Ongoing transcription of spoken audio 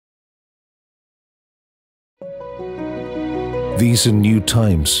These are new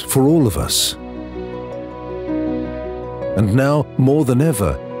times for all of us. And now, more than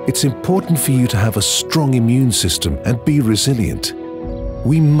ever, it's important for you to have a strong immune system and be resilient.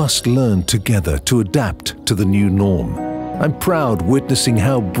 We must learn together to adapt to the new norm. I'm proud witnessing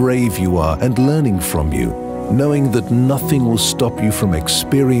how brave you are and learning from you, knowing that nothing will stop you from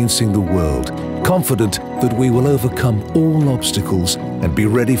experiencing the world, confident that we will overcome all obstacles and be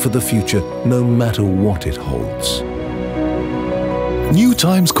ready for the future no matter what it holds. New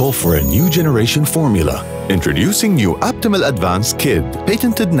times call for a new generation formula. Introducing new Aptamil Advanced Kid,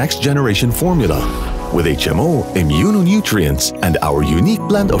 patented next generation formula. With HMO, immunonutrients, and our unique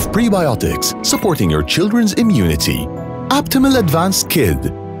blend of prebiotics, supporting your children's immunity. Aptamil Advanced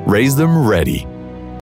Kid. Raise them ready.